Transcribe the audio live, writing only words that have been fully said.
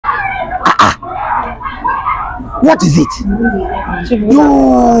What is it?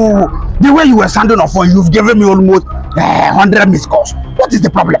 The way you were sounding on phone, you've given me almost 100 missed calls. What is the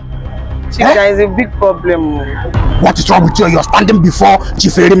problem? Chief, there is a big problem. What is wrong with you? You're standing before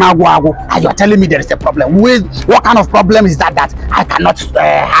Chief Erimaguago and you're telling me there is a problem. What kind of problem is that I cannot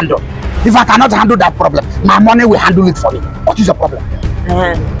handle? If I cannot handle that problem, my money will handle it for me. What is the problem?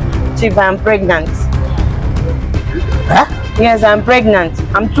 Chief, I'm pregnant. Huh? Yes, I'm pregnant.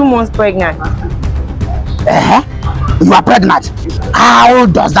 I'm 2 months pregnant. You are pregnant. How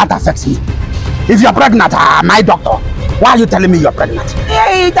does that affect me? If you're pregnant, my doctor, why are you telling me you're pregnant?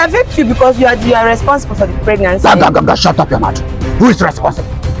 Yeah, it affects you because you are responsible for the pregnancy. Go, shut up your mouth. Who is responsible?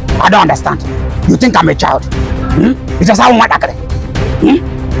 I don't understand. You think I'm a child? It's just how much I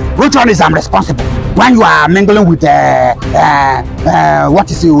Which one is I'm responsible? When you are mingling with what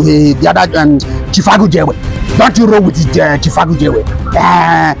is the other Chifagu Jewe? Don't you roll with Chifagu Jewe?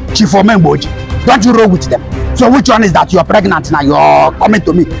 Chief Omemboji. Don't you roll with them? So which one is that you're pregnant now? You're coming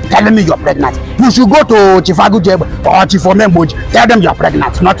to me, telling me you're pregnant. You should go to Chifagu Jewe or Chief Omemboji. Tell them you're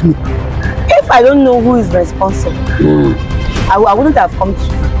pregnant, not me. If I don't know who is responsible, I wouldn't have come to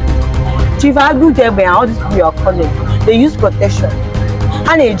you. Chifagu Jewe and all these people you're calling, they use protection.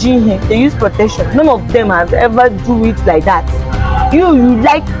 And they use protection. None of them have ever do it like that. You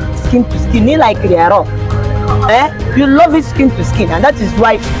like skin to skin, you like raw. You love it skin to skin, and that is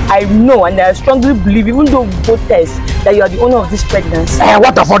why I know and I strongly believe, even though both test, that you are the owner of this pregnancy.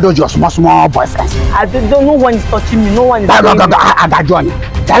 What of all those your small boyfriends? I don't know. No one is touching me. No one is. I got Johnny.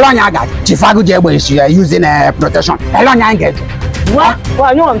 Tell on your guy. Chifagu Jebo is using protection. Tell on your guy. What? Well,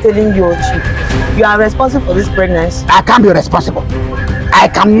 I know I'm telling you, Chief. You are responsible for this pregnancy. I can't be responsible. I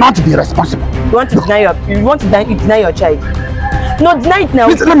cannot be responsible. You want to deny your child? No, deny it now.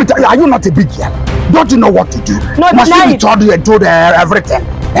 Listen, let me tell you, are you not a big girl? Don't you know what to do? No, deny it. Told you and told everything.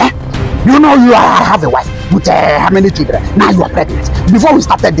 You know you have a wife with how many children? Now you are pregnant. Before we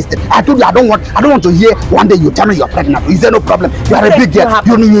started this thing, I told you I don't want to hear one day you tell me you're pregnant. Is there no problem? You are a big girl.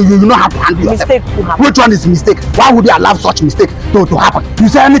 You know how to handle yourself. Mistake to happen. Which one is mistake? Why would you allow such mistake to happen? You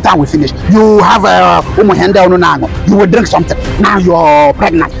say anytime we finish, you have you will drink something. Now you're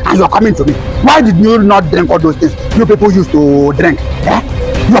pregnant and you're coming to me. Why did you not drink all those things you people used to drink?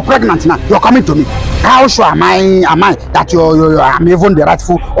 You're pregnant now. You're coming to me. How sure am I that I'm even the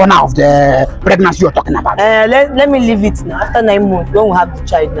rightful owner of the pregnancy you're talking about? Let me leave it now. After 9 months, when we have the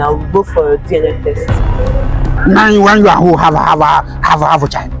child now, we'll go for a DNA test. Now when you are who have a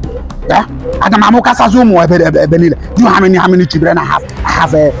child? Yeah? Do you know how many children I have? I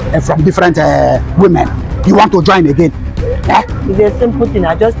have from different women. You want to join again? Yeah? It's a simple thing.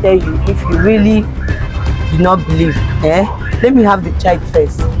 I just tell you, if you really do not believe, let me have the child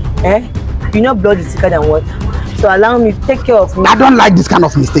first. You know blood is thicker than water. So allow me to take care of me. I don't like this kind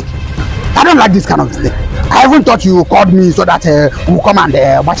of mistake. I I even thought you called me so that we'll come and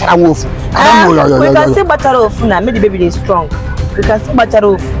bachara wolf. I don't know. We can say bachara wolf now. Make the baby strong. We can say bachara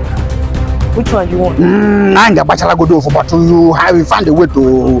wolf. Which one you want? I'm the bachara go do, but you have found a way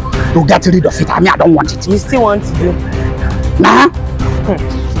to get rid of it. I mean, I don't want it. You still want to do? Nah.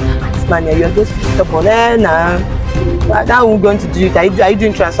 This man, you're just stubborn. Nah. Now we're going to do it. Are you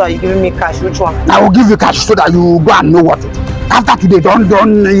doing transfer? Are you giving me cash? Which one? I will give you cash so that you go and know what to do. After today, don't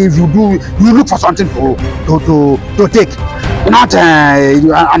if you do, you look for something to take. Not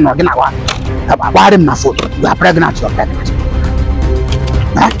I'm not gonna buy him my food. You are pregnant. You're pregnant.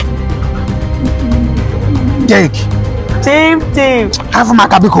 Take. Team. Have my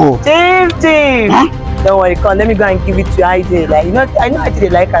kabiko. Team. Huh? Don't worry, come. Let me go and give it to you. I did like I know I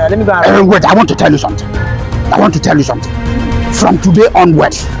did like her. Let me go and wait. I want to tell you something. From today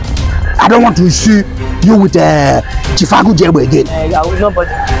onwards, I don't want to see you with Chifagu Jebo again. I will not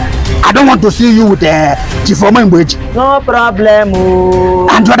bother. I don't want to see you with Chief Omemboji. No problem.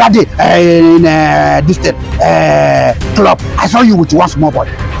 And the other day in this club, I saw you with one small boy.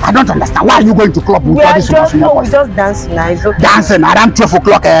 I don't understand. Why are you going to club with all these small boys? We just dancing now. It's okay. Dancing around 12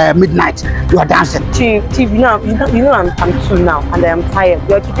 o'clock midnight. You are dancing. Chief, you know I'm 2 now and I am tired.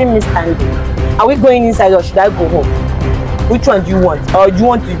 You are keeping me standing. Are we going inside or should I go home? Which one do you want? Or do you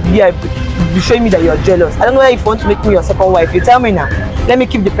want to be showing me that you're jealous? I don't know if you want to make me your second wife. You tell me now. Let me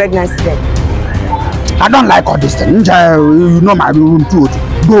keep the pregnancy then. I don't like all this thing. You know my room too.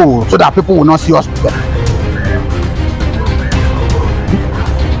 Go so that people will not see us together.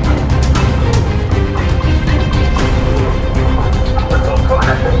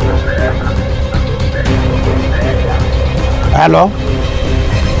 Hello?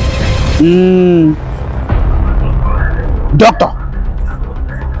 Doctor,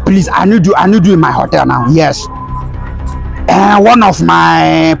 please, I need you in my hotel now. Yes. One of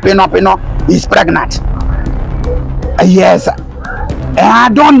my pino is pregnant. Yes. I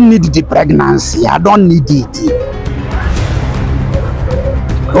don't need the pregnancy. I don't need it.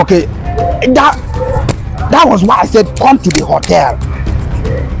 Okay. That was why I said come to the hotel.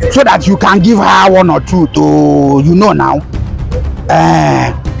 So that you can give her 1 or 2 to, you know now.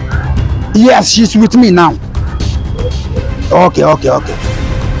 Yes, she's with me now. Okay. All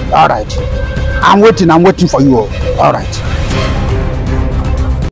right. I'm waiting for you. All right.